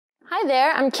Hi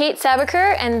there, I'm Kayte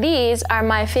Sabicer, and these are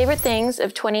my favorite things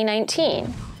of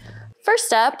 2019.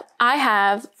 First up, I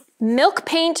have milk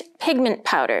paint pigment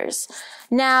powders.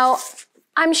 Now,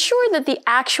 I'm sure that the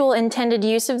actual intended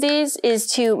use of these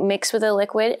is to mix with a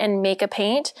liquid and make a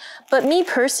paint, but me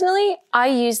personally, I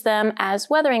use them as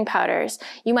weathering powders.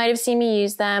 You might have seen me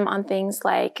use them on things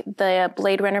like the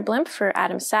Blade Runner blimp for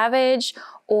Adam Savage,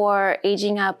 or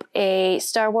aging up a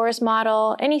Star Wars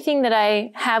model, anything that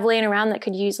I have laying around that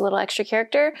could use a little extra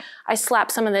character, I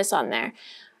slap some of this on there.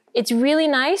 It's really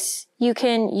nice. You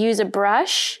can use a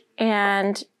brush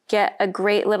and get a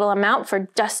great little amount for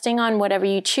dusting on whatever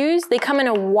you choose. They come in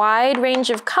a wide range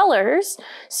of colors,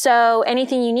 so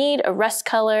anything you need, a rust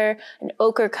color, an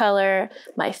ochre color,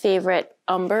 my favorite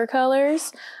umber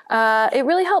colors. It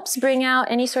really helps bring out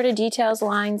any sort of details,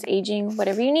 lines, aging,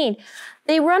 whatever you need.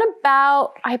 They run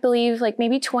about, I believe, like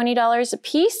maybe $20 a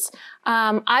piece.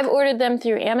 I've ordered them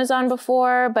through Amazon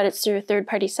before, but it's through a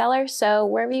third-party seller, so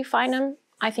wherever you find them,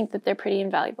 I think that they're pretty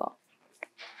invaluable.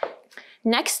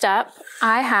 Next up,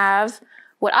 I have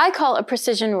what I call a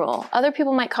precision rule. Other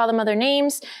people might call them other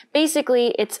names.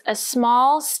 Basically, it's a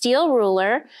small steel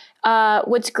ruler.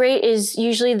 What's great is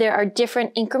usually there are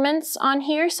different increments on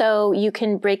here, so you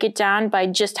can break it down by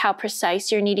just how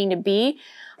precise you're needing to be.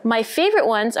 My favorite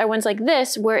ones are ones like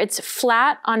this, where it's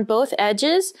flat on both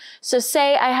edges. So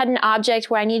say I had an object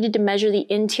where I needed to measure the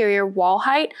interior wall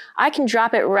height, I can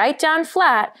drop it right down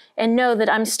flat and know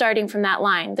that I'm starting from that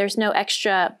line. There's no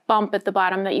extra bump at the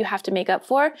bottom that you have to make up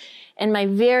for. And my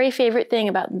very favorite thing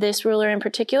about this ruler in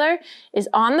particular is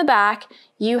on the back,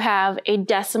 you have a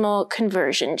decimal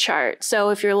conversion chart. So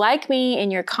if you're like me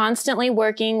and you're constantly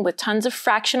working with tons of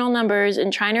fractional numbers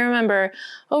and trying to remember,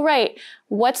 oh right,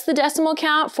 what's the decimal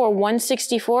count for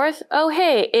 1/64th? Oh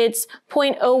hey, it's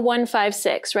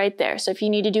 0.0156 right there. So if you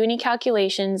need to do any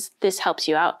calculations, this helps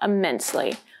you out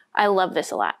immensely. I love this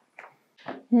a lot.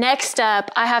 Next up,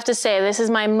 I have to say this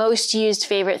is my most used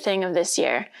favorite thing of this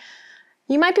year.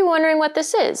 You might be wondering what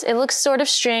this is. It looks sort of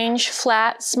strange,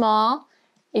 flat, small.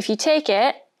 If you take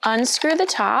it, unscrew the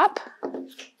top,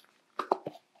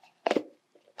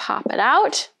 pop it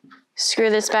out,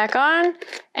 screw this back on,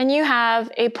 and you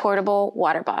have a portable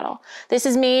water bottle. This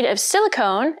is made of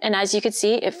silicone, and as you can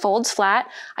see, it folds flat.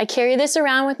 I carry this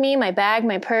around with me, my bag,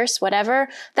 my purse, whatever.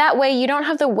 That way you don't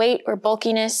have the weight or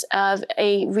bulkiness of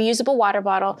a reusable water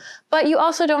bottle, but you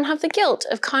also don't have the guilt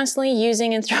of constantly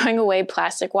using and throwing away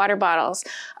plastic water bottles.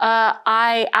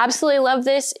 I absolutely love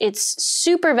this. It's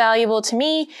super valuable to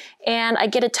me, and I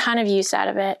get a ton of use out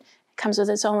of it. It comes with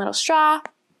its own little straw.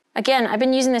 Again, I've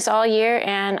been using this all year,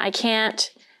 and I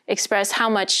can't express how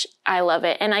much I love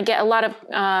it. And I get a lot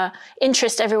of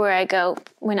interest everywhere I go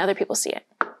when other people see it.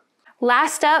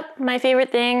 Last up, my favorite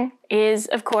thing is,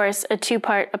 of course, a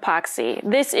two-part epoxy.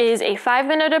 This is a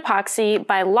 5-minute epoxy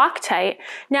by Loctite.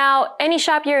 Now, any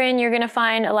shop you're in, you're gonna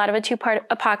find a lot of two-part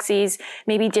epoxies,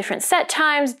 maybe different set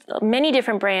times, many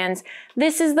different brands.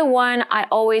 This is the one I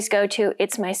always go to.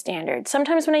 It's my standard.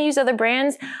 Sometimes when I use other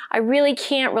brands, I really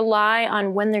can't rely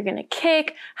on when they're gonna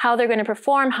kick, how they're gonna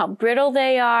perform, how brittle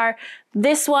they are.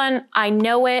 This one, I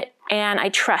know it and I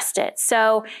trust it.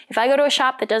 So if I go to a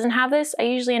shop that doesn't have this, I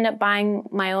usually end up buying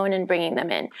my own and bringing them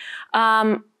in.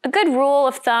 A good rule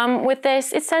of thumb with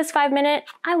this, it says 5-minute,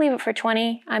 I leave it for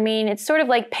 20. I mean, it's sort of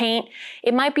like paint.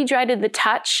 It might be dry to the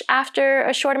touch after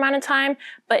a short amount of time,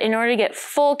 but in order to get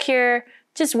full cure,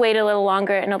 just wait a little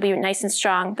longer and it'll be nice and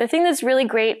strong. The thing that's really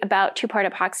great about two-part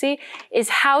epoxy is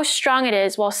how strong it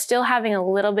is while still having a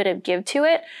little bit of give to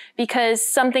it, because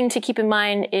something to keep in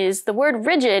mind is the word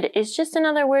rigid is just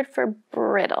another word for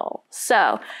brittle.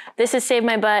 So this has saved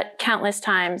my butt countless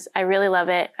times. I really love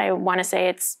it. I want to say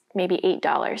it's maybe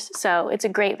 $8, so it's a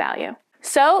great value.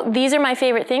 So these are my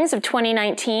favorite things of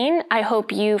 2019. I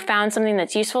hope you found something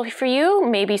that's useful for you,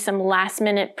 maybe some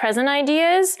last-minute present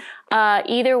ideas.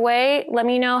 Either way, let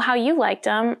me know how you liked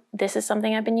them. This is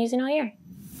something I've been using all year.